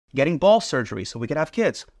Getting ball surgery so we could have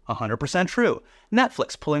kids, 100% true.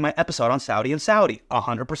 Netflix pulling my episode on Saudi and Saudi,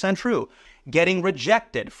 100% true. Getting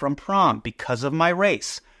rejected from prom because of my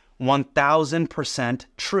race, 1000%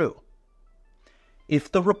 true.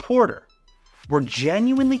 If the reporter were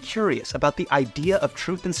genuinely curious about the idea of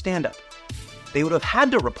truth in stand-up, they would have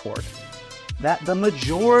had to report that the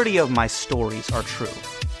majority of my stories are true.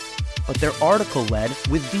 But their article led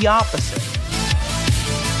with the opposite.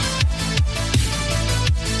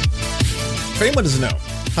 For anyone who doesn't know,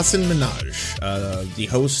 Hasan Minhaj, the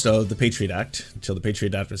host of The Patriot Act, until the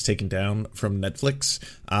Patriot Act was taken down from Netflix.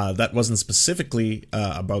 That wasn't specifically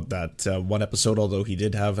about that one episode, although he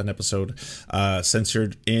did have an episode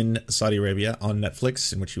censored in Saudi Arabia on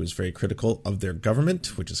Netflix, in which he was very critical of their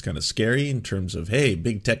government, which is kind of scary in terms of, hey,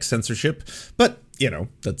 big tech censorship. But you know,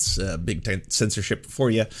 that's big censorship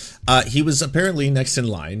for you. He was apparently next in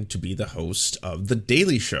line to be the host of The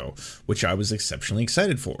Daily Show, which I was exceptionally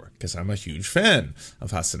excited for because I'm a huge fan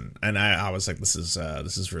of Hasan. And I was like, this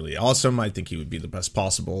is really awesome. I think he would be the best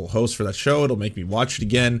possible host for that show. It'll make me watch it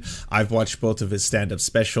again. I've watched both of his stand-up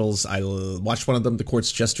specials. I watched one of them, The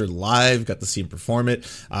Court's Jester, live, got to see him perform it.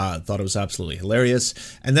 Thought it was absolutely hilarious.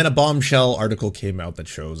 And then a bombshell article came out that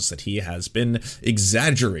shows that he has been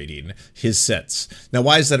exaggerating his sets. Now,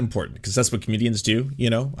 why is that important? Because that's what comedians do, you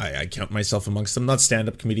know? I count myself amongst them, not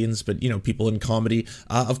stand-up comedians, but, you know, people in comedy.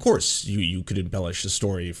 Of course, you could embellish a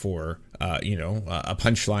story for, a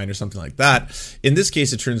punchline or something like that. In this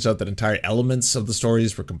case, it turns out that entire elements of the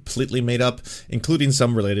stories were completely made up, including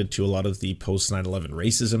some related to a lot of the post-9/11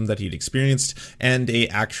 racism that he'd experienced, and a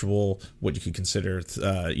actual, what you could consider,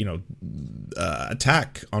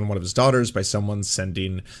 attack on one of his daughters by someone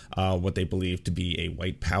sending what they believe to be a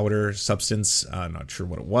white powder substance, not sure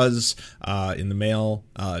what it was, in the mail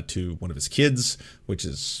to one of his kids, which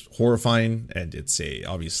is horrifying. And it's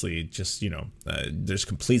obviously just, there's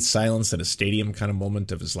complete silence at a stadium kind of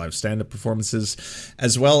moment of his live stand-up performances,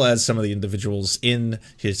 as well as some of the individuals in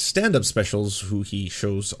his stand-up specials who he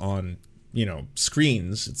shows on,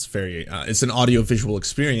 screens. It's very, it's an audio-visual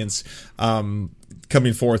experience,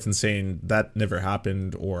 coming forth and saying that never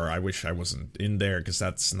happened, or I wish I wasn't in there because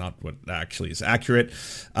that's not what actually is accurate.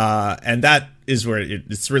 And that is where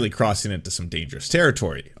it's really crossing into some dangerous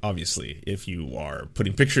territory, obviously, if you are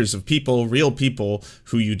putting pictures of people, real people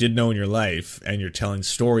who you did know in your life, and you're telling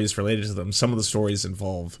stories related to them. Some of the stories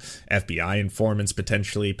involve FBI informants,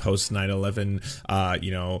 potentially post 9/11,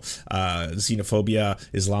 xenophobia,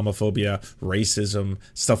 Islamophobia, racism,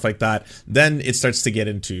 stuff like that. Then it starts to get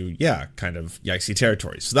into, kind of yikesy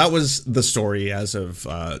territory. So that was the story as of,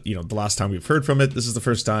 the last time we've heard from it. This is the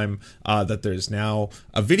first time that there's now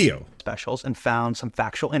a video. Specials and found some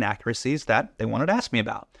factual inaccuracies that they wanted to ask me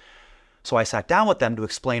about. So I sat down with them to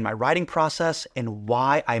explain my writing process and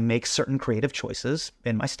why I make certain creative choices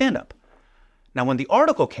in my stand-up. Now, when the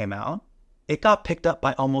article came out, it got picked up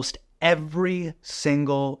by almost every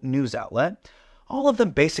single news outlet, all of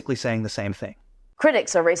them basically saying the same thing.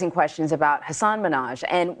 Critics are raising questions about Hasan Minhaj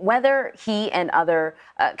and whether he and other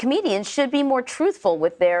comedians should be more truthful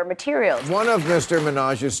with their materials. One of Mr.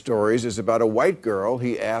 Minhaj's stories is about a white girl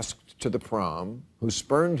he asked to the prom who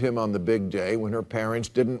spurned him on the big day when her parents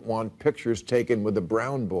didn't want pictures taken with a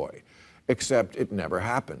brown boy, except it never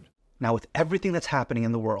happened. Now, with everything that's happening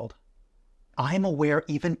in the world, I am aware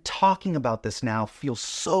even talking about this now feels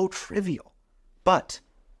so trivial. But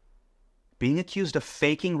being accused of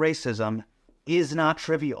faking racism is not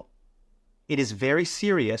trivial. It is very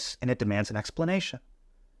serious, and it demands an explanation.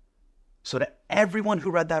 So to everyone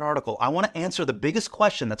who read that article, I want to answer the biggest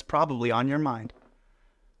question that's probably on your mind.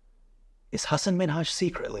 Is Hasan Minhaj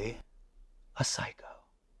secretly a psycho?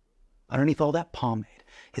 Underneath all that pomade,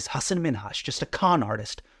 is Hasan Minhaj just a con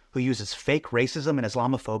artist who uses fake racism and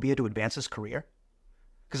Islamophobia to advance his career?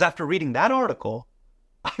 Because after reading that article,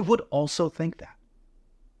 I would also think that.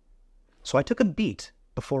 So I took a beat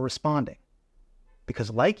before responding.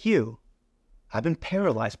 Because like you, I've been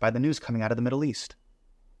paralyzed by the news coming out of the Middle East.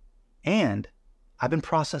 And I've been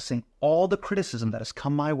processing all the criticism that has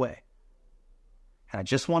come my way. And I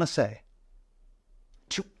just want to say,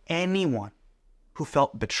 to anyone who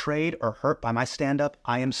felt betrayed or hurt by my stand-up,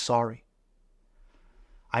 I am sorry.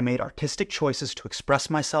 I made artistic choices to express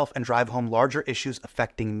myself and drive home larger issues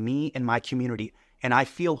affecting me and my community, and I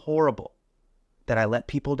feel horrible that I let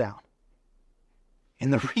people down.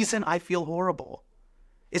 And the reason I feel horrible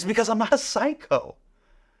is because I'm not a psycho.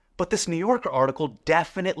 But this New Yorker article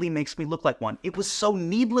definitely makes me look like one. It was so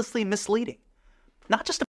needlessly misleading. Not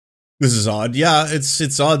just a... This is odd. Yeah,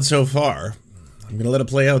 it's odd so far. I'm gonna let it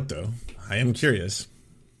play out, though. I am curious.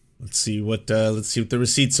 Let's see what the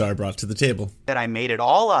receipts are brought to the table. That I made it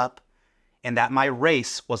all up and that my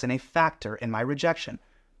race wasn't a factor in my rejection.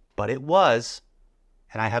 But it was,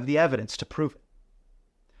 and I have the evidence to prove it.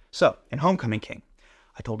 So, in Homecoming King,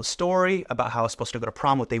 I told a story about how I was supposed to go to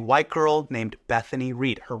prom with a white girl named Bethany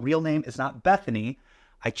Reed. Her real name is not Bethany.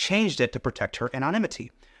 I changed it to protect her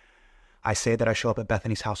anonymity. I say that I show up at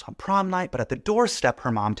Bethany's house on prom night, but at the doorstep,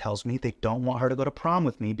 her mom tells me they don't want her to go to prom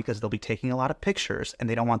with me because they'll be taking a lot of pictures and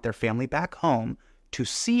they don't want their family back home to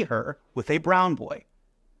see her with a brown boy.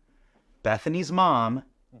 Bethany's mom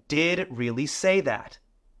did really say that.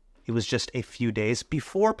 It was just a few days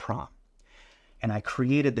before prom. And I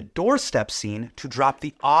created the doorstep scene to drop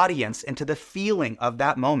the audience into the feeling of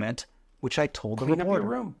that moment, which I told the reporter.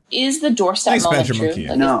 Room. Is the doorstep moment true? Monkey.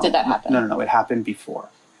 Like, No, did that happen? No. It happened before.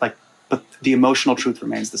 But the emotional truth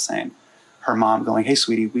remains the same. Her mom going, "Hey,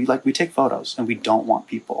 sweetie, we take photos and we don't want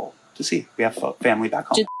people to see. We have family back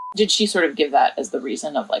home." Did she sort of give that as the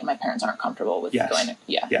reason of like, my parents aren't comfortable with going to,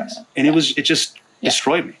 Yes. Yeah. And it just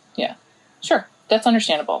destroyed me. Yeah. Sure. That's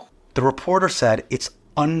understandable. The reporter said it's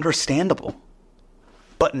understandable.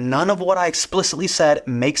 But none of what I explicitly said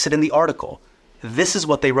makes it in the article. This is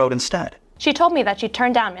what they wrote instead. She told me that she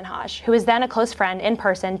turned down Minhaj, who was then a close friend, in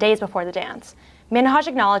person days before the dance. Minhaj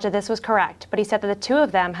acknowledged that this was correct, but he said that the two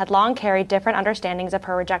of them had long carried different understandings of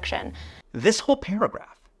her rejection. This whole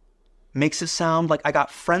paragraph makes it sound like I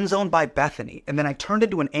got friend-zoned by Bethany, and then I turned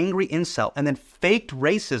into an angry incel, and then faked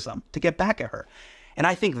racism to get back at her. And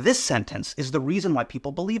I think this sentence is the reason why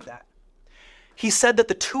people believe that. He said that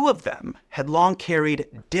the two of them had long carried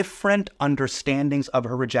different understandings of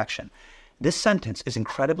her rejection. This sentence is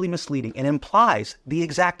incredibly misleading and implies the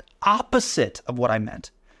exact opposite of what I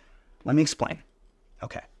meant. Let me explain.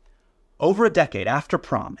 Okay. Over a decade after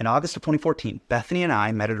prom, in August of 2014, Bethany and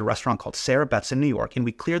I met at a restaurant called Sarah Betts in New York, and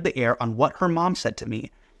we cleared the air on what her mom said to me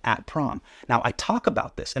at prom. Now, I talk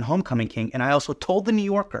about this in Homecoming King, and I also told the New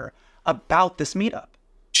Yorker about this meetup.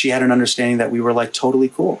 She had an understanding that we were like totally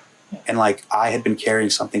cool. And like I had been carrying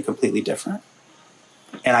something completely different.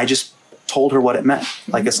 And I just told her what it meant.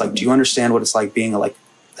 Like, it's like, do you understand what it's like being a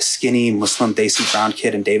skinny Muslim Desi brown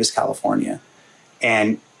kid in Davis, California?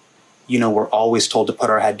 And, we're always told to put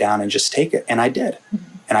our head down and just take it. And I did.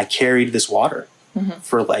 And I carried this water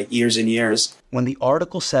for years and years. When the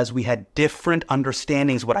article says we had different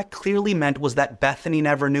understandings, what I clearly meant was that Bethany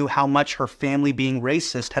never knew how much her family being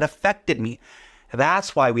racist had affected me.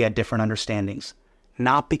 That's why we had different understandings.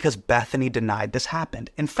 Not because Bethany denied this happened.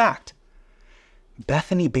 In fact,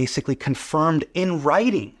 Bethany basically confirmed in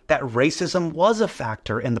writing that racism was a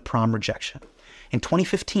factor in the prom rejection. In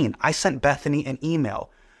 2015, I sent Bethany an email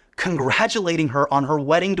congratulating her on her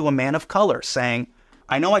wedding to a man of color, saying,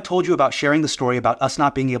 "I know I told you about sharing the story about us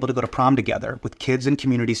not being able to go to prom together with kids and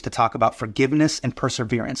communities to talk about forgiveness and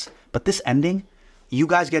perseverance. But this ending, you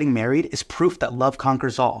guys getting married, is proof that love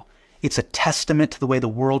conquers all. It's a testament to the way the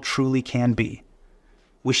world truly can be.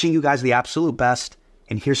 Wishing you guys the absolute best,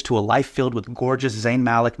 and here's to a life filled with gorgeous Zayn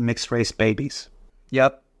Malik mixed-race babies."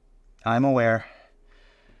 Yep, I'm aware.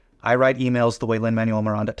 I write emails the way Lin-Manuel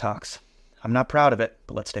Miranda talks. I'm not proud of it,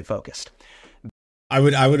 but let's stay focused. I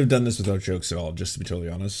would have done this without jokes at all, just to be totally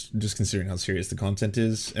honest, just considering how serious the content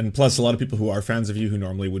is. And plus, a lot of people who are fans of you, who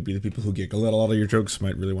normally would be the people who giggle at a lot of your jokes,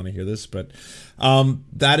 might really want to hear this. But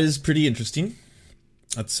that is pretty interesting.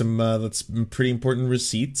 That's some pretty important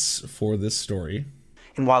receipts for this story.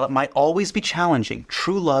 And while it might always be challenging,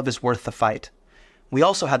 true love is worth the fight. We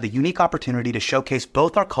also had the unique opportunity to showcase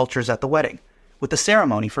both our cultures at the wedding, with a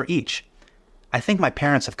ceremony for each. I think my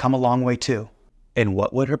parents have come a long way too. And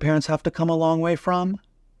what would her parents have to come a long way from?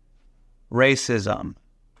 Racism.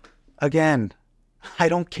 Again, I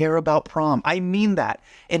don't care about prom. I mean that.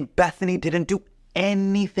 And Bethany didn't do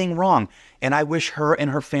anything wrong. And I wish her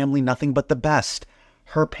and her family nothing but the best.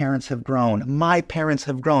 Her parents have grown. My parents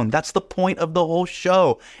have grown. That's the point of the whole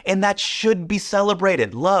show. And that should be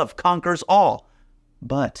celebrated. Love conquers all.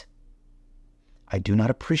 But I do not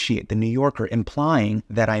appreciate the New Yorker implying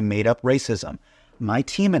that I made up racism. My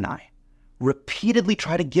team and I repeatedly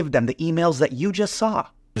try to give them the emails that you just saw.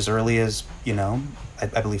 As early as,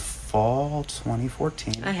 I believe fall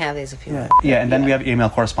 2014. I have these if you want. Yeah, and then we have email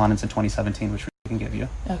correspondence in 2017, which we can give you.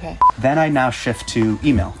 Okay. Then I now shift to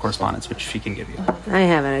email correspondence, which she can give you. I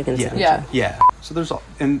have it. I can send it. Yeah. So there's all,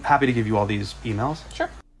 and happy to give you all these emails. Sure.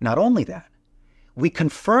 Not only that, we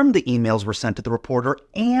confirmed the emails were sent to the reporter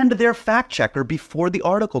and their fact checker before the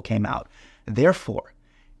article came out. Therefore,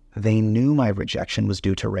 they knew my rejection was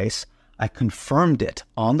due to race. I confirmed it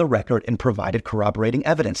on the record and provided corroborating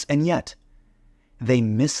evidence. And yet, they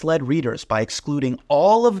misled readers by excluding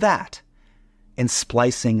all of that and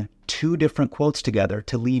splicing two different quotes together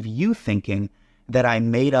to leave you thinking that I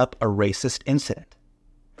made up a racist incident.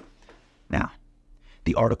 Now,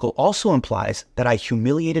 the article also implies that I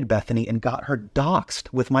humiliated Bethany and got her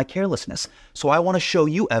doxxed with my carelessness. So I want to show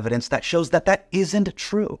you evidence that shows that that isn't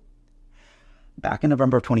true. Back in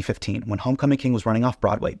November of 2015, when Homecoming King was running off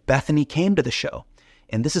Broadway, Bethany came to the show,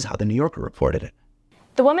 and this is how the New Yorker reported it.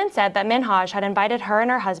 The woman said that Minhaj had invited her and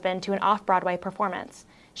her husband to an off-Broadway performance.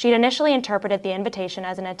 She'd initially interpreted the invitation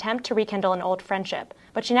as an attempt to rekindle an old friendship,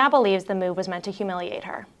 but she now believes the move was meant to humiliate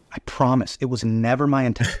her. I promise, it was never my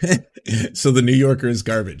intention. So the New Yorker is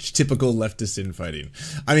garbage. Typical leftist infighting.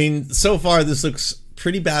 I mean, so far this looks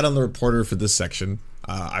pretty bad on the reporter for this section,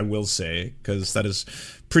 I will say, because that is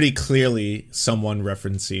pretty clearly someone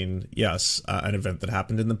referencing, yes, an event that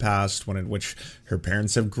happened in the past, one in which her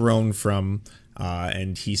parents have grown from,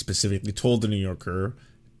 and he specifically told the New Yorker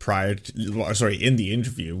in the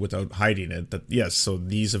interview without hiding it, that yes, so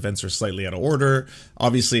these events are slightly out of order.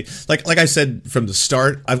 Obviously, like I said from the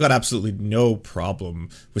start, I've got absolutely no problem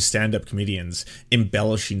with stand-up comedians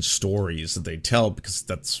embellishing stories that they tell, because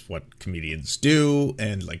that's what comedians do.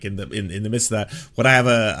 And like in the midst of that, what I have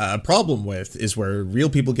a problem with is where real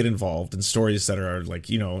people get involved in stories that are like,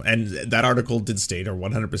 you know, and that article did state are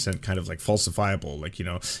 100% kind of like falsifiable. Like, you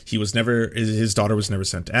know, his daughter was never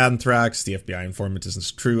sent to anthrax. The FBI informant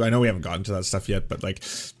isn't true. I know we haven't gotten to that stuff yet, but like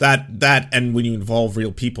that, and when you involve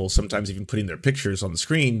real people, sometimes even putting their pictures on the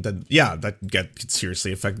screen, then yeah, that could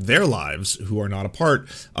seriously affect their lives, who are not a part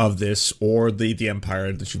of this, or the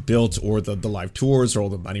empire that you built, or the live tours, or all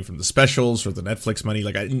the money from the specials, or the Netflix money.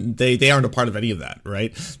 Like they aren't a part of any of that,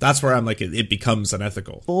 right? That's where I'm like, it becomes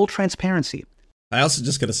unethical. Full transparency. I also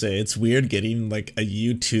just gotta say, it's weird getting like a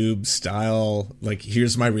YouTube style, like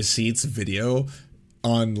here's my receipts video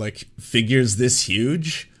on like figures this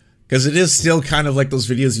huge, because it is still kind of like those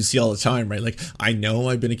videos you see all the time, right? Like, I know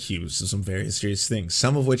I've been accused of some very serious things,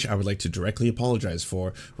 some of which I would like to directly apologize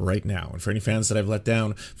for right now. And for any fans that I've let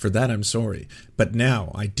down, for that, I'm sorry. But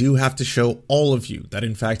now I do have to show all of you that,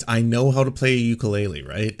 in fact, I know how to play a ukulele,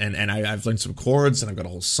 right? And I've learned some chords, and I've got a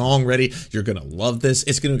whole song ready. You're going to love this.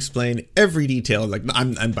 It's going to explain every detail. Like,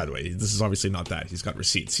 and by the way, this is obviously not that. He's got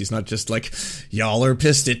receipts. He's not just like, y'all are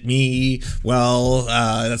pissed at me. Well,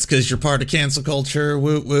 that's because you're part of cancel culture.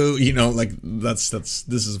 Woo woo. You know, like this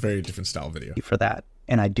is a very different style video. For that,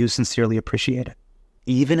 and I do sincerely appreciate it.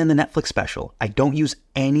 Even in the Netflix special, I don't use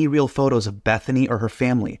any real photos of Bethany or her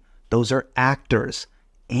family. Those are actors,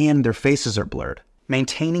 and their faces are blurred.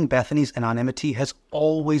 Maintaining Bethany's anonymity has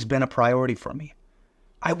always been a priority for me.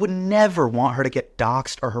 I would never want her to get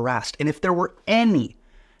doxxed or harassed, and if there were any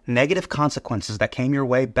negative consequences that came your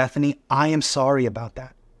way, Bethany, I am sorry about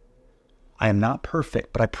that. I am not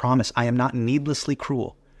perfect, but I promise I am not needlessly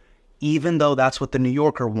cruel, even though that's what the New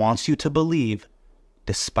Yorker wants you to believe,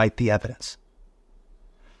 despite the evidence.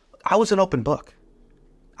 I was an open book.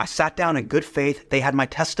 I sat down in good faith. They had my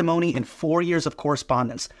testimony in 4 years of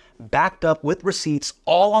correspondence, backed up with receipts,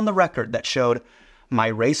 all on the record, that showed my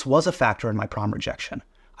race was a factor in my prom rejection.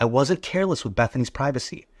 I wasn't careless with Bethany's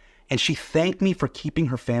privacy, and she thanked me for keeping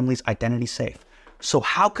her family's identity safe. So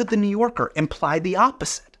how could the New Yorker imply the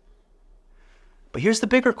opposite? But here's the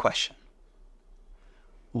bigger question.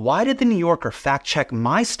 Why did the New Yorker fact-check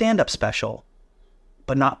my stand-up special,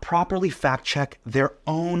 but not properly fact-check their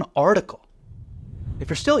own article? If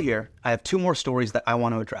you're still here, I have 2 more stories that I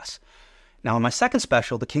want to address. Now, in my second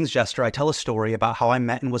special, The King's Jester, I tell a story about how I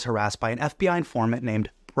met and was harassed by an FBI informant named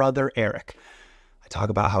Brother Eric. I talk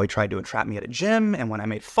about how he tried to entrap me at a gym, and when I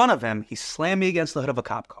made fun of him, he slammed me against the hood of a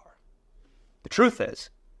cop car. The truth is,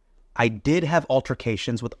 I did have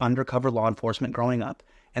altercations with undercover law enforcement growing up,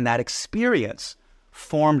 and that experience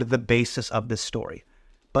formed the basis of this story.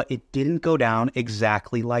 But it didn't go down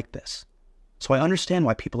exactly like this. So I understand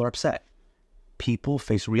why people are upset. People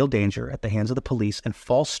face real danger at the hands of the police, and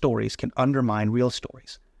false stories can undermine real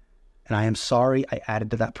stories. And I am sorry I added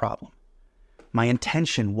to that problem. My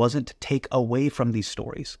intention wasn't to take away from these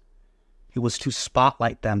stories. It was to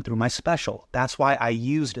spotlight them through my special. That's why I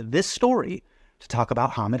used this story to talk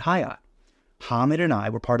about Hamid Hayat. Hamid and I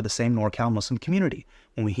were part of the same NorCal Muslim community.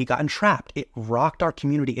 When he got entrapped, it rocked our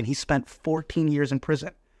community, and he spent 14 years in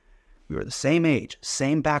prison. We were the same age,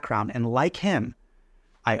 same background, and like him,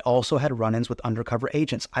 I also had run-ins with undercover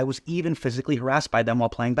agents. I was even physically harassed by them while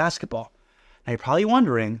playing basketball. Now you're probably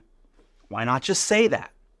wondering, why not just say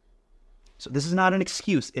that? So this is not an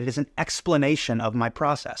excuse. It is an explanation of my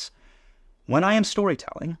process. When I am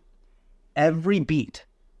storytelling, every beat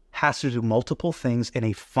has to do multiple things in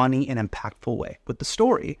a funny and impactful way. With the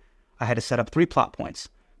story, I had to set up 3 plot points.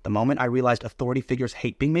 The moment I realized authority figures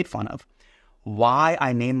hate being made fun of, why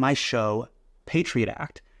I named my show Patriot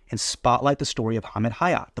Act, and spotlight the story of Hamid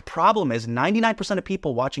Hayat. The problem is 99% of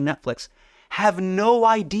people watching Netflix have no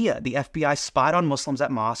idea the FBI spied on Muslims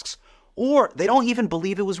at mosques, or they don't even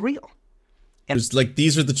believe it was real. And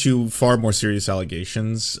these are the two far more serious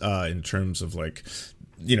allegations in terms of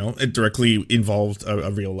it directly involved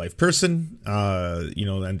a real life person,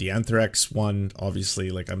 and the anthrax one,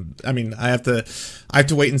 obviously, I have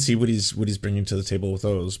to wait and see what he's bringing to the table with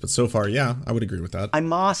those. But so far, yeah, I would agree with that. My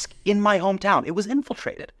mosque in my hometown, it was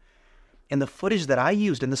infiltrated. And the footage that I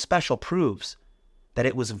used in the special proves that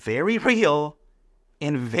it was very real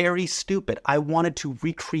and very stupid. I wanted to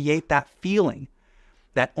recreate that feeling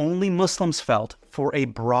that only Muslims felt for a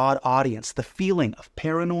broad audience, the feeling of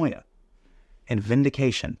paranoia and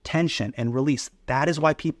vindication, tension, and release. That is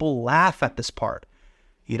why people laugh at this part.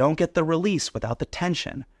 You don't get the release without the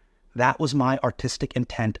tension. That was my artistic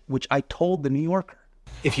intent, which I told the New Yorker.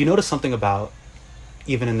 If you notice something about,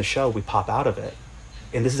 even in the show, we pop out of it,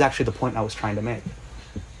 and this is actually the point I was trying to make.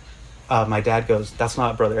 My dad goes, "That's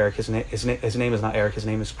not Brother Eric. His name is not Eric. His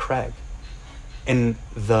name is Craig." And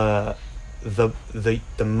the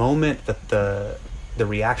moment that the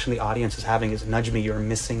reaction the audience is having is, "Nudge me, you're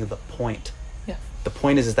missing the point." The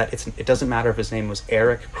point is that it doesn't matter if his name was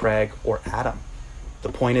Eric, Craig, or Adam. The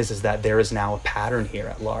point is that there is now a pattern here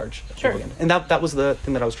at large. Sure. And that was the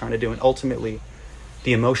thing that I was trying to do. And ultimately,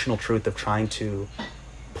 the emotional truth of trying to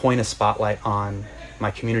point a spotlight on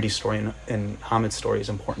my community story and Hamid's story is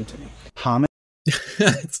important to me. Hamid.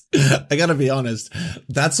 I gotta be honest,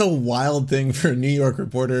 that's a wild thing for a New York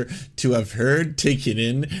reporter to have heard, take it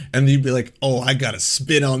in, and you'd be like, "Oh, I gotta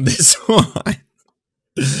spin on this one."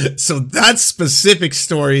 So that specific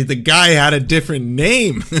story, the guy had a different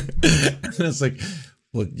name. And it's like,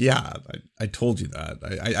 well, yeah, I told you that.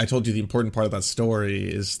 I told you the important part of that story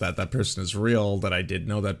is that person is real, that I did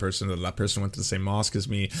know that person went to the same mosque as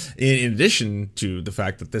me, in addition to the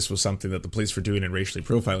fact that this was something that the police were doing and racially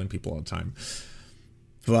profiling people all the time.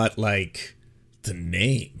 But, the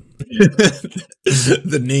name.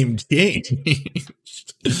 The name changed.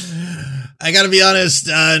 I gotta be honest,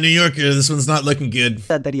 New Yorker, this one's not looking good.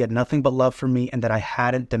 Said that he had nothing but love for me and that I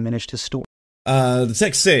hadn't diminished his story. The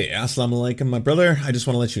text say, "Assalamu alaikum, my brother. I just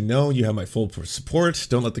want to let you know you have my full support.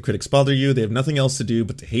 Don't let the critics bother you. They have nothing else to do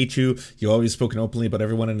but to hate you. You've always spoken openly about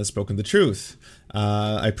everyone and has spoken the truth.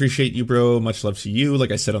 I appreciate you, bro. Much love to you.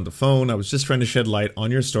 Like I said on the phone, I was just trying to shed light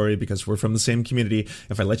on your story because we're from the same community.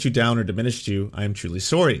 If I let you down or diminished you, I am truly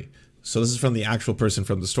sorry." So this is from the actual person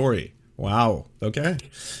from the story. Wow. Okay.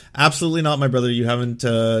 Absolutely not, my brother. You haven't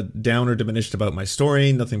down or diminished about my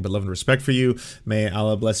story. Nothing but love and respect for you. May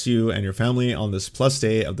Allah bless you and your family on this plus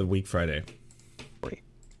day of the week, Friday.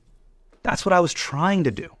 That's what I was trying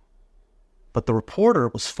to do. But the reporter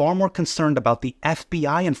was far more concerned about the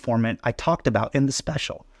FBI informant I talked about in the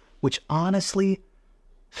special, which honestly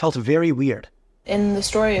felt very weird. In the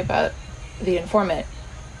story about the informant,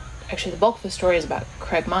 actually, the bulk of the story is about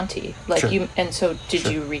Craig Monty. Sure. So did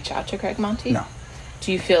you reach out to Craig Monty? No.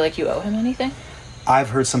 Do you feel like you owe him anything? I've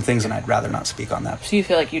heard some things and I'd rather not speak on that. So you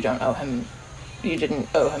feel like you didn't owe him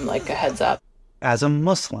a heads up? As a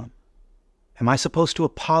Muslim, am I supposed to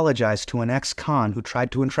apologize to an ex-con who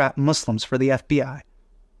tried to entrap Muslims for the FBI?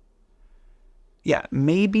 Yeah,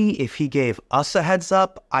 maybe if he gave us a heads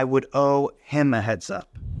up, I would owe him a heads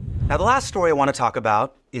up. Now, the last story I want to talk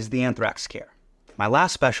about is the anthrax scare. My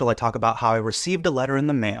last special, I talk about how I received a letter in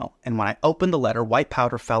the mail, and when I opened the letter, white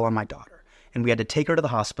powder fell on my daughter, and we had to take her to the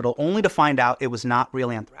hospital only to find out it was not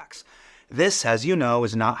real anthrax. This, as you know,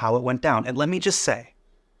 is not how it went down. And let me just say,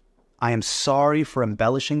 I am sorry for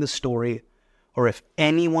embellishing the story, or if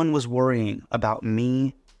anyone was worrying about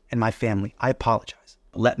me and my family, I apologize.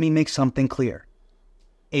 Let me make something clear.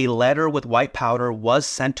 A letter with white powder was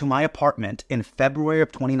sent to my apartment in February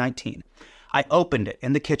of 2019. I opened it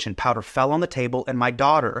in the kitchen, powder fell on the table, and my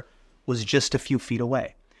daughter was just a few feet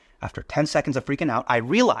away. After 10 seconds of freaking out, I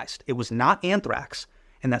realized it was not anthrax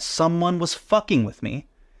and that someone was fucking with me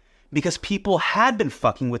because people had been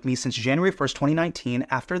fucking with me since January 1st, 2019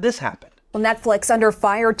 after this happened. Well, Netflix under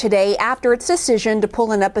fire today after its decision to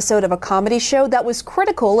pull an episode of a comedy show that was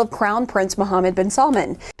critical of Crown Prince Mohammed bin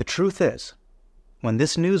Salman. The truth is, when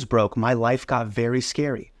this news broke, my life got very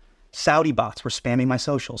scary. Saudi bots were spamming my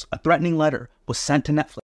socials. A threatening letter was sent to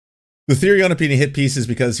Netflix. The theory on it being a hit piece is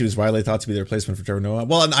because he was widely thought to be the replacement for Trevor Noah.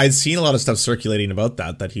 Well, and I'd seen a lot of stuff circulating about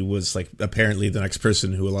that he was like apparently the next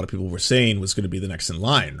person who a lot of people were saying was going to be the next in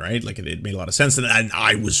line, right? Like it made a lot of sense. And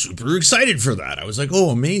I was super excited for that. I was like, oh,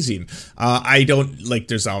 amazing. I don't like,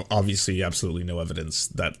 there's obviously absolutely no evidence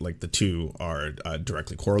that like the two are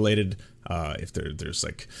directly correlated. If there's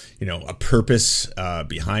like, you know, a purpose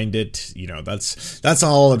behind it, you know, that's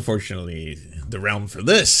all unfortunately the realm for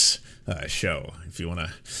this show. If you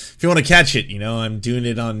wanna catch it, I'm doing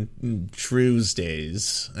it on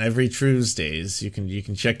Tuesdays. Every Tuesdays, you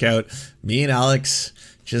can check out me and Alex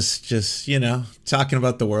just talking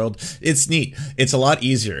about the world. It's neat. It's a lot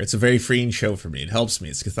easier. It's a very freeing show for me. It helps me.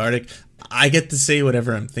 It's cathartic. I get to say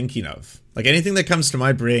whatever I'm thinking of. Like anything that comes to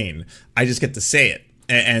my brain, I just get to say it.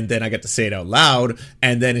 And then I get to say it out loud,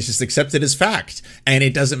 and then it's just accepted as fact. And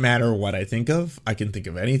it doesn't matter what I think of. I can think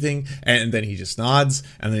of anything. And then he just nods,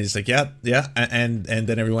 and then he's like, yeah. And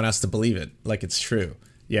then everyone has to believe it like it's true.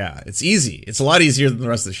 Yeah, it's easy. It's a lot easier than the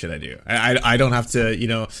rest of the shit I do. I don't have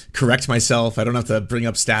to, correct myself. I don't have to bring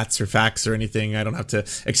up stats or facts or anything. I don't have to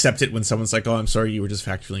accept it when someone's like, oh, I'm sorry, you were just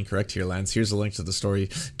factually incorrect here, Lance. Here's a link to the story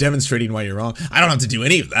demonstrating why you're wrong. I don't have to do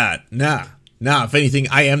any of that. Nah, if anything,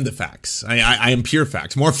 I am the facts. I am pure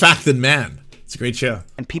facts. More fact than man. It's a great show.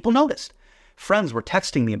 And people noticed. Friends were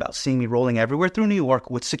texting me about seeing me rolling everywhere through New York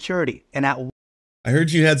with security. And I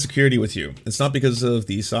heard you had security with you. It's not because of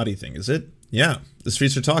the Saudi thing, is it? Yeah, the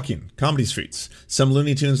streets are talking. Comedy streets. Some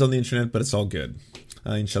Looney Tunes on the internet, but it's all good.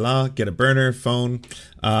 Inshallah, get a burner, phone.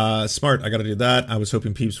 Smart, I gotta do that. I was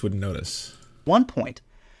hoping peeps wouldn't notice. One point,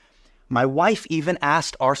 my wife even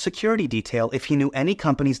asked our security detail if he knew any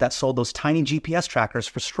companies that sold those tiny GPS trackers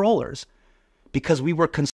for strollers, because we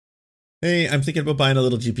were Hey, I'm thinking about buying a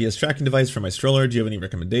little GPS tracking device for my stroller. Do you have any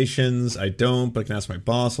recommendations? I don't, but I can ask my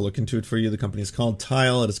boss. I'll look into it for you. The company's called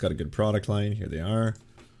Tile. It's got a good product line. Here they are.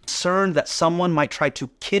 Concerned that someone might try to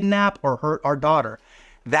kidnap or hurt our daughter.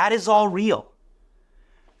 That is all real.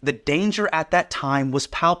 The danger at that time was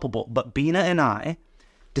palpable, but Bina and I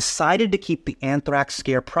decided to keep the anthrax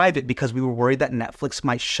scare private because we were worried that Netflix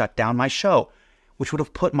might shut down my show, which would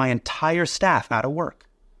have put my entire staff out of work.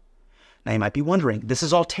 Now you might be wondering, this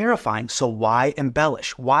is all terrifying, so why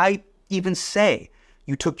embellish? Why even say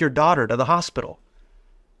you took your daughter to the hospital?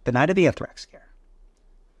 The night of the anthrax scare,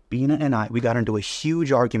 Bina and I, we got into a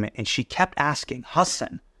huge argument, and she kept asking,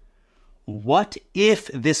 Hasan, what if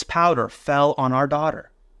this powder fell on our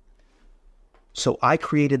daughter? So I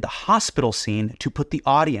created the hospital scene to put the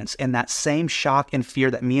audience in that same shock and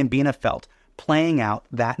fear that me and Bina felt playing out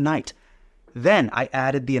that night. Then I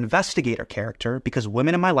added the investigator character because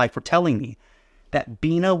women in my life were telling me that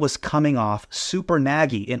Bina was coming off super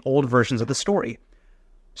naggy in old versions of the story.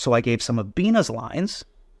 So I gave some of Bina's lines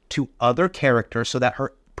to other characters so that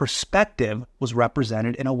her perspective was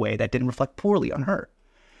represented in a way that didn't reflect poorly on her.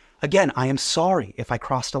 Again, I am sorry if I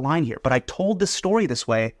crossed a line here, but I told this story this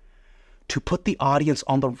way to put the audience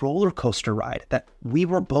on the roller coaster ride that we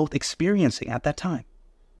were both experiencing at that time.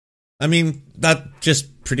 I mean, that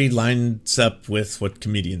just pretty lines up with what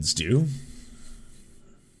comedians do.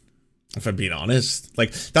 If I'm being honest.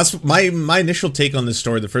 Like, that's my initial take on this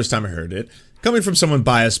story the first time I heard it. Coming from someone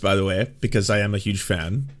biased, by the way, because I am a huge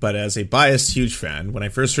fan. But as a biased, huge fan, when I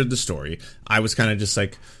first heard the story, I was kind of just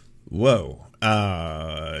like, whoa.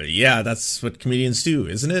 Yeah, that's what comedians do,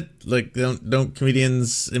 isn't it? Like, don't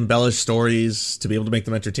comedians embellish stories to be able to make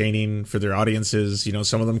them entertaining for their audiences?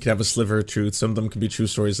 Some of them can have a sliver of truth. Some of them can be true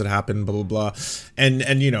stories that happen, blah, blah, blah. And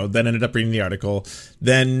then ended up reading the article.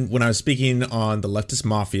 Then when I was speaking on the Leftist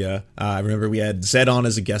Mafia, I remember we had Zed on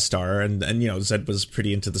as a guest star, and Zed was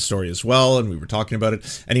pretty into the story as well, and we were talking about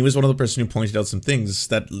it. And he was one of the person who pointed out some things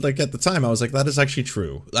that, like, at the time, I was like, that is actually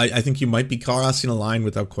true. I think you might be crossing a line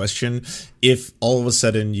without question if all of a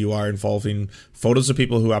sudden you are involving photos of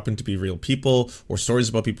people who happen to be real people, or stories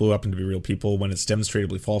about people who happen to be real people when it's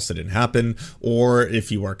demonstrably false that didn't happen, or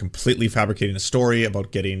if you are completely fabricating a story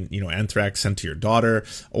about getting anthrax sent to your daughter,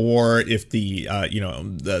 or if the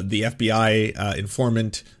FBI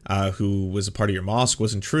informant who was a part of your mosque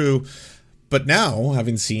wasn't true. But now,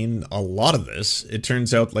 having seen a lot of this, it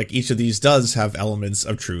turns out like each of these does have elements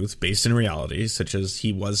of truth based in reality, such as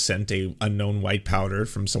he was sent a unknown white powder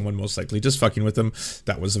from someone most likely just fucking with him.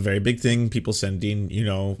 That was a very big thing. People sending,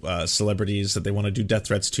 celebrities that they want to do death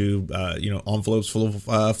threats to, envelopes full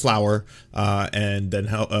of flour, and then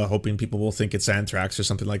hoping people will think it's anthrax or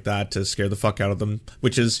something like that to scare the fuck out of them,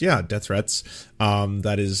 which is, yeah, death threats.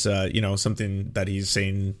 That is, something that he's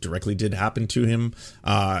saying directly did happen to him.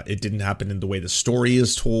 It didn't happen in the way the story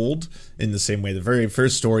is told, in the same way the very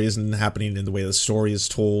first story isn't happening in the way the story is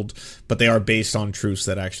told, but they are based on truths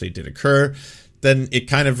that actually did occur. Then it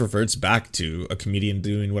kind of reverts back to a comedian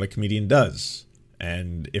doing what a comedian does.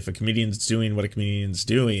 And if a comedian's doing what a comedian's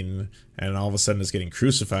doing, and all of a sudden is getting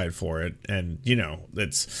crucified for it, and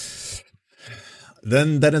it's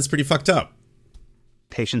then it's pretty fucked up.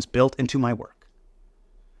 Patience built into my work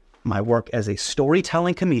as a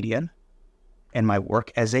storytelling comedian, and my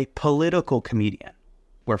work as a political comedian,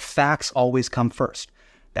 where facts always come first.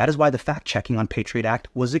 That is why the fact-checking on Patriot Act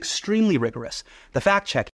was extremely rigorous. The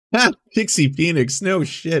fact-checking Pixie Phoenix, no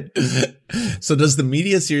shit. So does the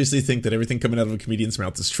media seriously think that everything coming out of a comedian's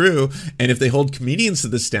mouth is true? And if they hold comedians to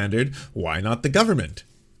this standard, why not the government?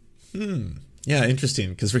 Yeah,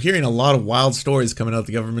 interesting, because we're hearing a lot of wild stories coming out of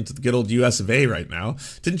the government of the good old US of A right now.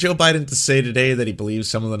 Didn't Joe Biden say today that he believes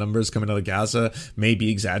some of the numbers coming out of Gaza may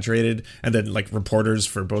be exaggerated? And then, like, reporters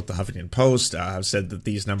for both the Huffington Post have said that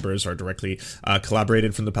these numbers are directly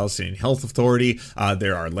collaborated from the Palestinian Health Authority.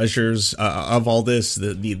 There are ledgers of all this.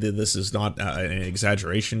 This is not an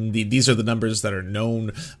exaggeration. These are the numbers that are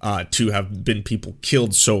known to have been people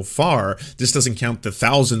killed so far. This doesn't count the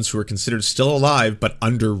thousands who are considered still alive but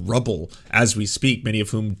under rubble as we speak, many of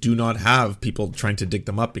whom do not have people trying to dig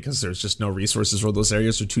them up because there's just no resources or those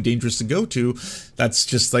areas are too dangerous to go to. That's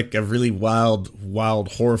just like a really wild,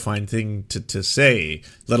 horrifying thing to say,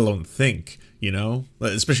 let alone think, you know,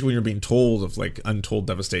 especially when you're being told of like untold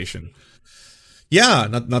devastation. Yeah,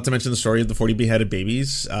 not to mention the story of the 40 beheaded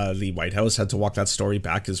babies. The White House had to walk that story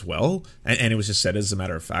back as well. And it was just said as a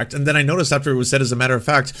matter of fact. And then I noticed after it was said as a matter of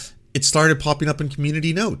fact, it started popping up in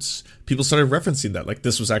community notes. People started referencing that, like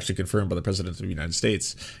this was actually confirmed by the President of the United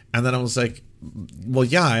States. And then I was like, well,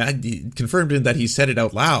 yeah, I confirmed in that he said it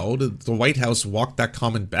out loud. The White House walked that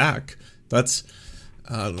comment back. That's,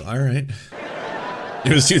 all right.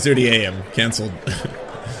 It was 2:30 a.m. Canceled.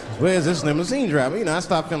 Where's this limousine driver? You know, I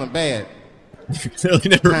stopped feeling bad. Really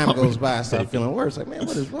never Time goes by, I start feeling worse. Like, man,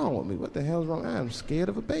 what is wrong with me? What the hell's wrong? I'm scared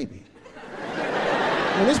of a baby.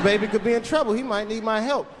 And this baby could be in trouble. He might need my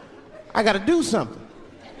help. I got to do something.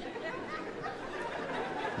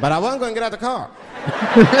 But I wasn't going to get out the car.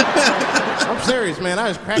 I'm serious, man. I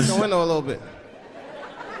just cracked the window a little bit.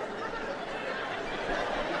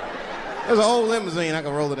 There's an old limousine. I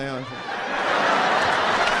can roll it down.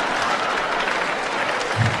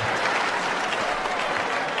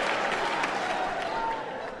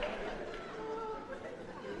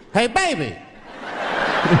 Hey, baby.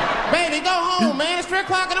 Baby, go home, man. It's 3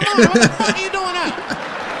 o'clock in the morning. What the fuck are you doing out?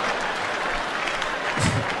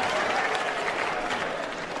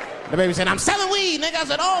 The baby said, I'm selling weed, nigga. I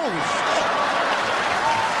said, oh,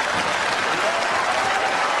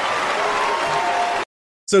 shit.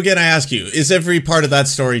 So again, I ask you, is every part of that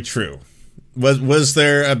story true? Was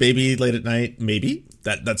there a baby late at night? Maybe.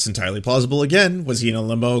 That's entirely plausible. Again, was he in a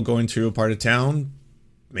limo going through a part of town?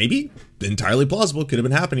 Maybe. Entirely plausible. Could have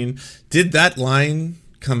been happening. Did that line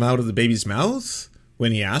come out of the baby's mouth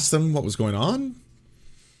when he asked them what was going on?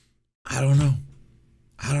 I don't know.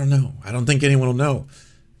 I don't think anyone will know.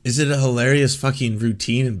 Is it a hilarious fucking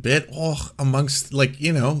routine and bit? Oh, amongst, like,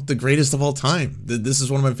 you know, the greatest of all time. This is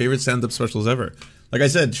one of my favorite stand-up specials ever. Like I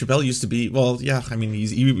said, Chappelle used to be, well, yeah, I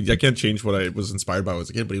mean, I can't change what I was inspired by as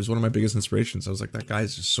a kid, but he was one of my biggest inspirations. I was like, that guy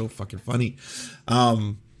is just so fucking funny.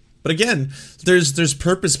 But again, there's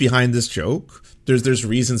purpose behind this joke. There's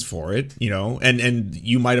reasons for it, you know, and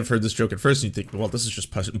you might have heard this joke at first and you think, well, this is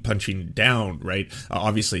just punching down, right?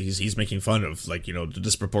 Obviously, he's making fun of, like, you know, the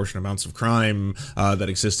disproportionate amounts of crime that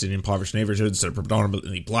exist in impoverished neighborhoods that are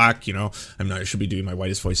predominantly black, you know. I should be doing my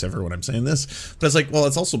whitest voice ever when I'm saying this. But it's like, well,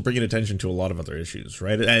 it's also bringing attention to a lot of other issues,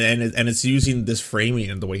 right? And it's using this framing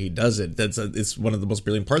and the way he does it. It's one of the most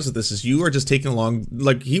brilliant parts of this is you are just taking along,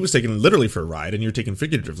 like he was taking literally for a ride and you're taking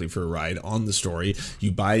figuratively for a ride on the story.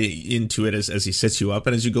 You buy into it as he sets you up,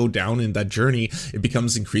 and as you go down in that journey, it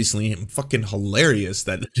becomes increasingly fucking hilarious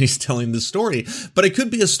that he's telling this story. But it could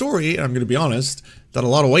be a story, I'm going to be honest, that a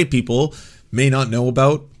lot of white people may not know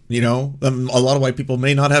about. You know, a lot of white people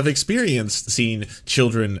may not have experienced seeing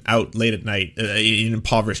children out late at night in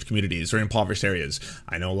impoverished communities or impoverished areas.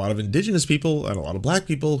 I know a lot of indigenous people and a lot of black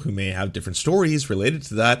people who may have different stories related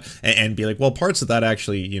to that and be like, well, parts of that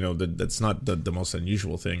actually, you know, that's not the most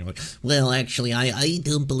unusual thing. Like, well, actually, I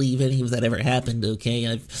don't believe any of that ever happened, okay?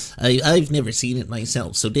 I've never seen it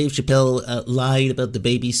myself. So Dave Chappelle lied about the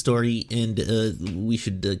baby story, and we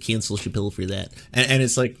should cancel Chappelle for that. And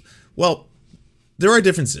it's like, well, there are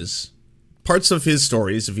differences. Parts of his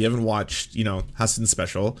stories, if you haven't watched, you know, Hasan's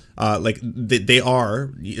special, like they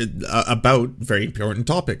are about very important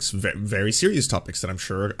topics, very serious topics that I'm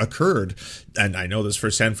sure occurred, and I know this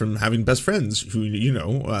firsthand from having best friends who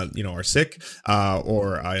are sick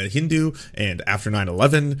or Hindu, and after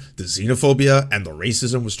 9/11, the xenophobia and the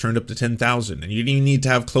racism was turned up to 10,000, and you didn't need to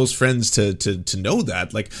have close friends to know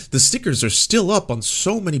that. Like, the stickers are still up on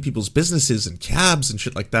so many people's businesses and cabs and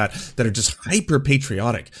shit like that are just hyper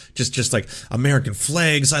patriotic, just like American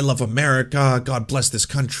flags. I love America. God bless this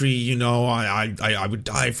country. You know, I would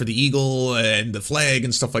die for the eagle and the flag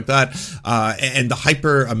and stuff like that. And the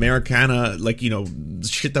hyper Americana, like, you know,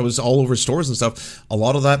 shit that was all over stores and stuff. A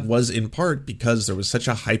lot of that was in part because there was such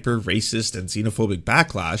a hyper racist and xenophobic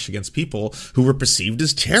backlash against people who were perceived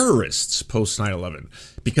as terrorists post 9/11.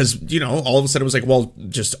 Because, you know, all of a sudden it was like, well,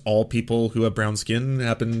 just all people who have brown skin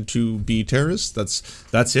happen to be terrorists.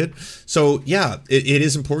 That's it. So yeah, it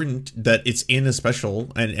is important that it's in a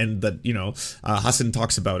special, and that, you know, Hasan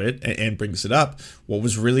talks about it and brings it up. What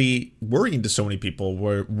was really worrying to so many people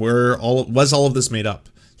was all of this made up?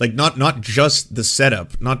 Like, not just the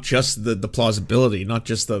setup, not just the plausibility, not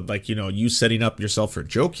just the, like, you know, you setting up yourself for a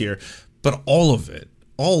joke here, but all of it.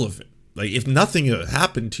 Like, if nothing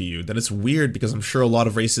happened to you, then it's weird, because I'm sure a lot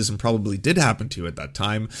of racism probably did happen to you at that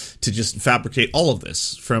time, to just fabricate all of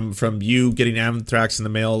this, from you getting anthrax in the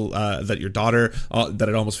mail, that your daughter, that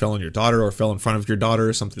it almost fell on your daughter or fell in front of your daughter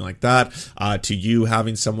or something like that, to you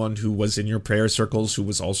having someone who was in your prayer circles who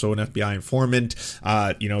was also an FBI informant,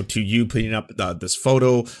 you know, to you putting up this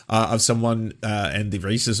photo of someone, and the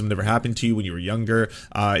racism never happened to you when you were younger,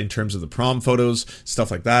 in terms of the prom photos,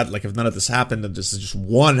 stuff like that. Like, if none of this happened, and this is just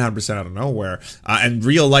 100% out of nowhere, and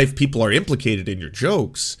real life people are implicated in your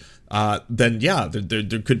jokes, then yeah,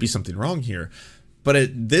 there could be something wrong here. But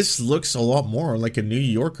this looks a lot more like a New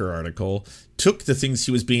Yorker article took the things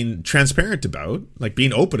he was being transparent about, like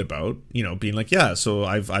being open about, you know, being like, yeah, so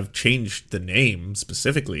I've changed the name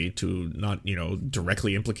specifically to not, you know,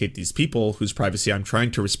 directly implicate these people whose privacy I'm trying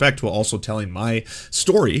to respect, while also telling my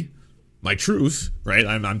story, my truth, right?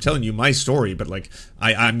 I'm telling you my story, but like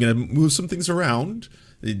I'm gonna move some things around,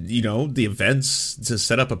 you know, the events to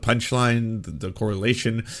set up a punchline, the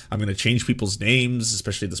correlation. I'm going to change people's names,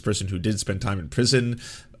 especially this person who did spend time in prison.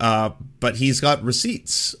 But he's got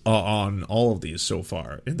receipts on all of these so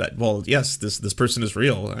far. And that, well, yes, this person is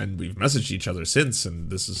real, and we've messaged each other since,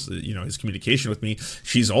 and this is, you know, his communication with me.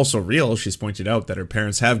 She's also real. She's pointed out that her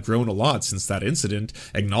parents have grown a lot since that incident,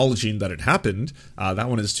 acknowledging that it happened. That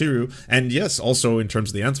one is true. And yes, also in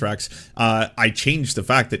terms of the anthrax, I changed the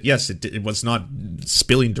fact that yes, it was not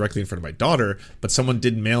spilling directly in front of my daughter, but someone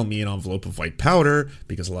did mail me an envelope of white powder,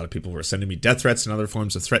 because a lot of people were sending me death threats and other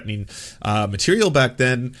forms of threatening material back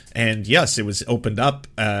then. And yes, it was opened up,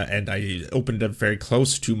 and I opened it very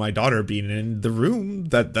close to my daughter being in the room.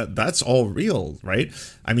 That's all real, right?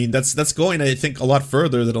 I mean, that's going, I think, a lot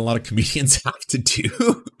further than a lot of comedians have to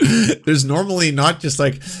do. There's normally not just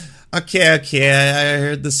like, okay, I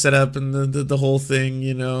heard the setup and the whole thing,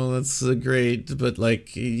 you know, that's great, but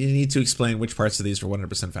like, you need to explain which parts of these are 100%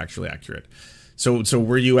 factually accurate. So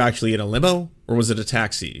were you actually in a limo, or was it a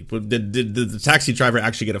taxi? Did the taxi driver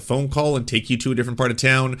actually get a phone call and take you to a different part of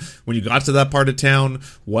town? When you got to that part of town,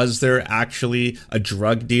 was there actually a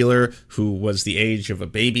drug dealer who was the age of a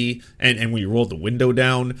baby? And when you rolled the window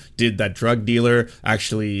down, did that drug dealer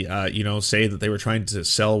actually, you know, say that they were trying to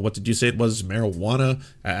sell, what did you say it was, marijuana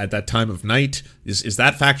at that time of night? Is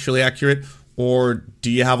that factually accurate? Or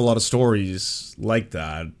do you have a lot of stories like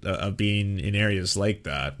that, of being in areas like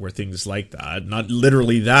that, where things like that, not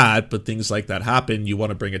literally that, but things like that happen? You want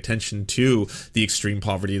to bring attention to the extreme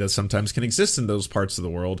poverty that sometimes can exist in those parts of the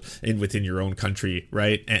world and within your own country,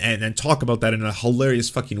 right? And talk about that in a hilarious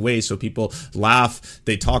fucking way, so people laugh,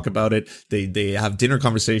 they talk about it, they have dinner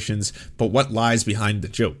conversations. But what lies behind the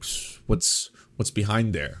jokes? What's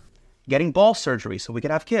behind there? Getting ball surgery so we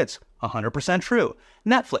could have kids, 100% true.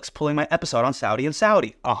 Netflix pulling my episode on Saudi and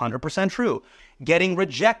Saudi, 100% true. Getting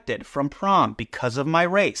rejected from prom because of my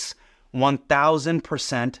race,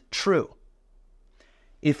 1000% true.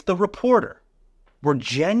 If the reporter were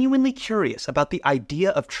genuinely curious about the idea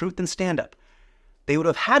of truth in stand-up, they would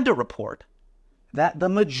have had to report that the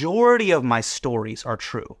majority of my stories are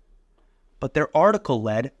true. But their article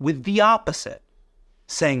led with the opposite,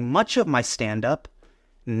 saying much of my stand-up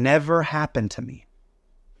never happened to me.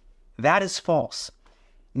 That is false.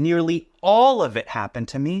 Nearly all of it happened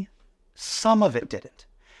to me. Some of it didn't.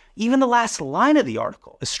 Even the last line of the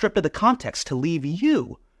article is stripped of the context to leave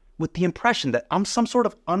you with the impression that I'm some sort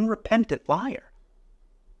of unrepentant liar.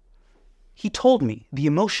 He told me the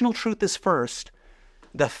emotional truth is first,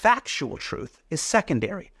 the factual truth is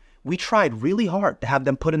secondary. We tried really hard to have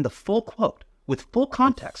them put in the full quote with full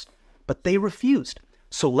context, but they refused.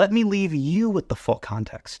 So let me leave you with the full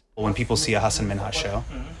context. When people see a Hasan Minhaj show,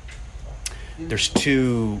 there's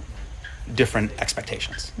two different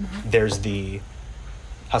expectations. There's the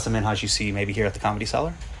Hasan Minhaj you see maybe here at the Comedy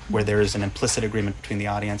Cellar, where there is an implicit agreement between the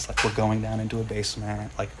audience, like we're going down into a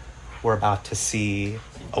basement, like we're about to see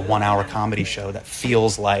a 1-hour comedy show that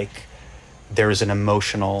feels like there is an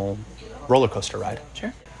emotional roller coaster ride.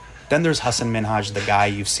 Sure. Then there's Hasan Minhaj, the guy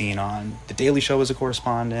you've seen on The Daily Show as a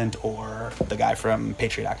correspondent, or the guy from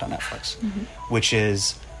Patriot Act on Netflix, which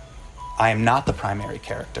is, I am not the primary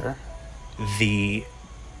character. The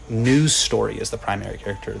news story is the primary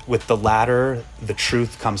character. With the latter, the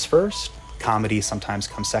truth comes first. Comedy sometimes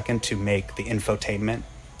comes second to make the infotainment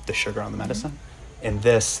the sugar on the medicine. In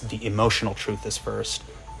this, the emotional truth is first.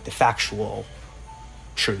 The factual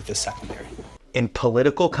truth is secondary. In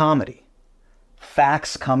political comedy,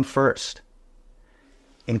 facts come first.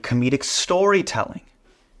 In comedic storytelling,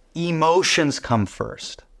 emotions come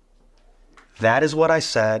first. That is what I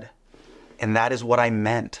said, and that is what I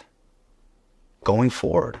meant. Going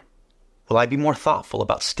forward, will I be more thoughtful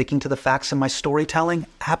about sticking to the facts in my storytelling?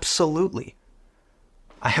 Absolutely.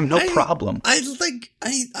 I have no problem.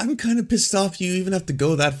 I'm kind of pissed off you even have to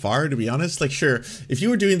go that far, to be honest. Like, sure, if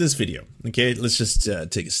you were doing this video, okay, let's just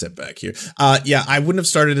take a step back here. Yeah, I wouldn't have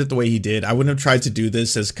started it the way he did. I wouldn't have tried to do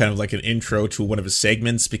this as kind of like an intro to one of his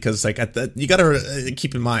segments, because like you gotta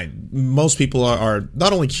keep in mind, most people are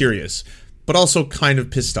not only curious, but also kind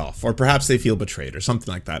of pissed off, or perhaps they feel betrayed or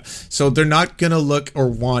something like that. So they're not gonna look or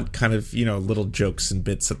want kind of, you know, little jokes and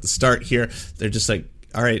bits at the start here. They're just like,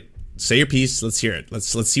 all right, say your piece. Let's hear it. Let's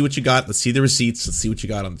see what you got. Let's see the receipts. Let's see what you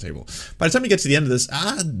got on the table. By the time you get to the end of this,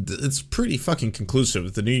 it's pretty fucking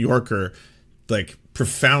conclusive. The New Yorker, like,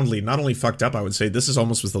 profoundly not only fucked up, I would say this is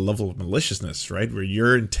almost was the level of maliciousness, right? Where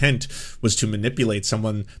your intent was to manipulate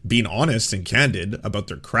someone being honest and candid about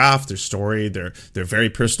their craft, their story, their very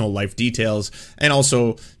personal life details, and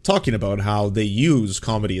also talking about how they use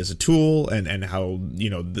comedy as a tool, and how, you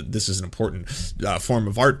know, this is an important form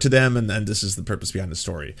of art to them, and this is the purpose behind the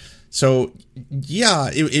story. So yeah,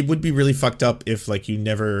 it would be really fucked up if, like, you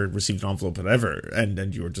never received an envelope or whatever,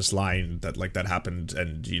 and you were just lying that, like, that happened,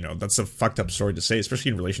 and, you know, that's a fucked up story to say,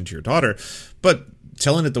 especially in relation to your daughter. But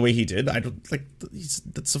telling it the way he did, I don't like.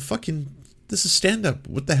 This is stand-up.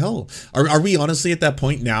 What the hell? Are we honestly at that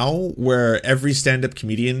point now where every stand-up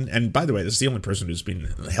comedian, and by the way, this is the only person who's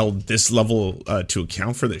been held this level to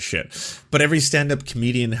account for this shit, but every stand-up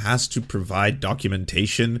comedian has to provide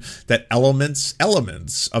documentation that elements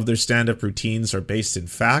of their stand-up routines are based in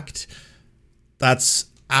fact? That's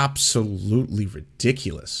absolutely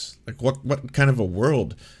ridiculous. Like, what kind of a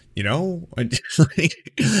world? You know,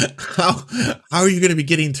 how are you going to be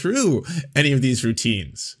getting through any of these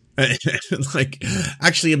routines? Like,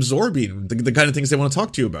 actually absorbing the kind of things they want to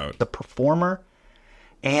talk to you about. The performer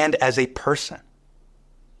and as a person.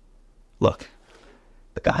 Look,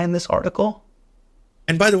 the guy in this article.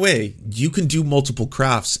 And by the way, you can do multiple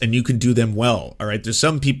crafts and you can do them well. All right. There's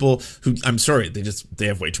some people who, I'm sorry, they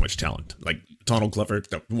have way too much talent. Like Donald Glover,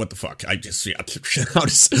 no, what the fuck? How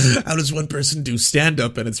does one person do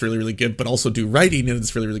stand-up and it's really, really good, but also do writing and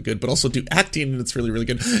it's really, really good, but also do acting and it's really, really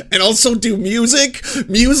good, and also do music?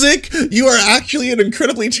 You are actually an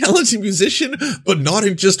incredibly talented musician, but not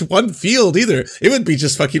in just one field either. It would be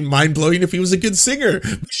just fucking mind-blowing if he was a good singer.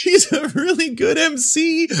 She's a really good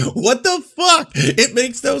MC. What the fuck? It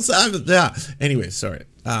makes no sense. Yeah. Anyway, sorry.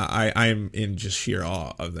 I'm in just sheer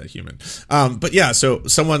awe of that human. But yeah, so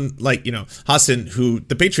someone like, you know, Hasan, who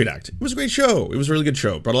the Patriot Act, it was a great show. It was a really good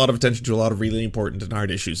show. Brought a lot of attention to a lot of really important and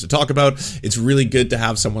hard issues to talk about. It's really good to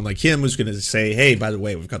have someone like him who's going to say, hey, by the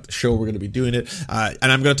way, we've got the show, we're going to be doing it. And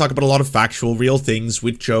I'm going to talk about a lot of factual, real things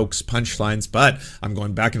with jokes, punchlines, but I'm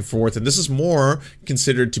going back and forth. And this is more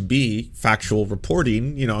considered to be factual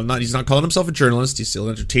reporting. You know, he's not calling himself a journalist. He's still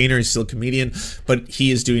an entertainer. He's still a comedian, but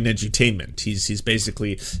he is doing edutainment. He's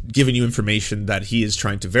basically giving you information that he is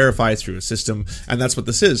trying to verify through a system, and that's what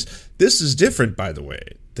this is. This is different, by the way,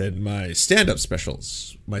 than my stand-up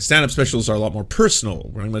specials. My stand-up specials are a lot more personal,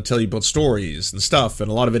 where I'm going to tell you about stories and stuff,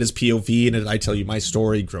 and a lot of it is POV, and I tell you my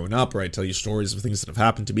story growing up, or I tell you stories of things that have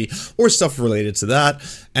happened to me, or stuff related to that,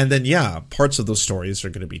 and then, yeah, parts of those stories are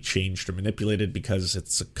going to be changed or manipulated because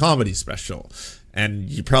it's a comedy special. And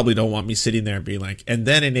you probably don't want me sitting there and being like, and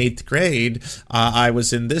then in 8th grade, I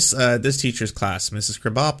was in this teacher's class, Mrs.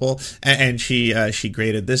 Krabappel, and she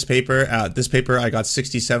graded this paper. This paper, I got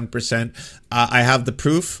 67%. I have the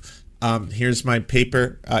proof. Here's my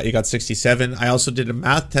paper. You got 67. I also did a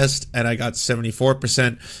math test and I got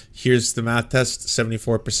 74%. Here's the math test,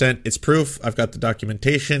 74%. It's proof. I've got the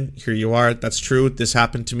documentation. Here you are. That's true. This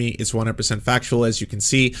happened to me. It's 100% factual, as you can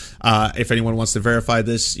see. If anyone wants to verify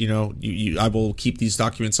this, you know, I will keep these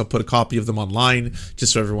documents. I'll put a copy of them online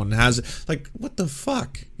just so everyone has it. Like, what the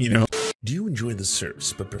fuck, you know? Do you enjoy the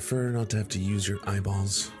surfs but prefer not to have to use your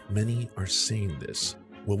eyeballs? Many are saying this.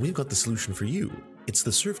 Well, we've got the solution for you. It's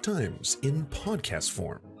the Surf Times in podcast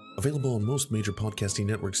form, available on most major podcasting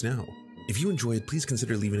networks now. If you enjoy it, please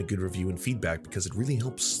consider leaving a good review and feedback because it really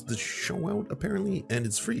helps the show out, apparently, and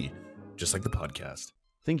it's free, just like the podcast.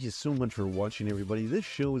 Thank you so much for watching, everybody. This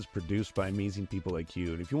show is produced by amazing people like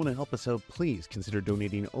you, and if you want to help us out, please consider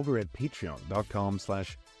donating over at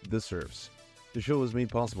patreon.com/thesurfs. The show is made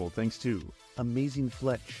possible thanks to Amazing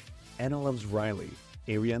Fletch, Anna Loves Riley,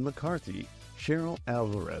 Ariane McCarthy, Cheryl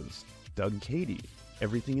Alvarez, Doug Cady,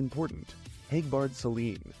 Everything Important, Hagbard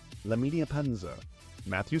Celine, Lamidia Panza,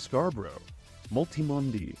 Matthew Scarborough,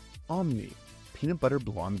 Multimondi, Omni, Peanut Butter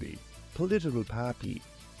Blondie, Political Pappy,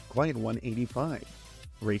 Quiet 185,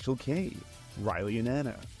 Rachel K, Riley and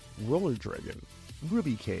Anna, Roller Dragon,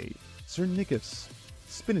 Ruby K, Sir Nickus,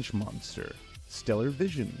 Spinach Monster, Stellar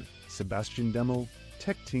Vision, Sebastian Demo,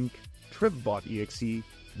 Tech Tink, Trevbot EXE,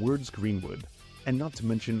 Words Greenwood, and not to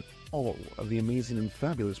mention all of the amazing and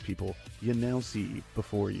fabulous people you now see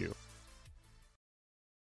before you.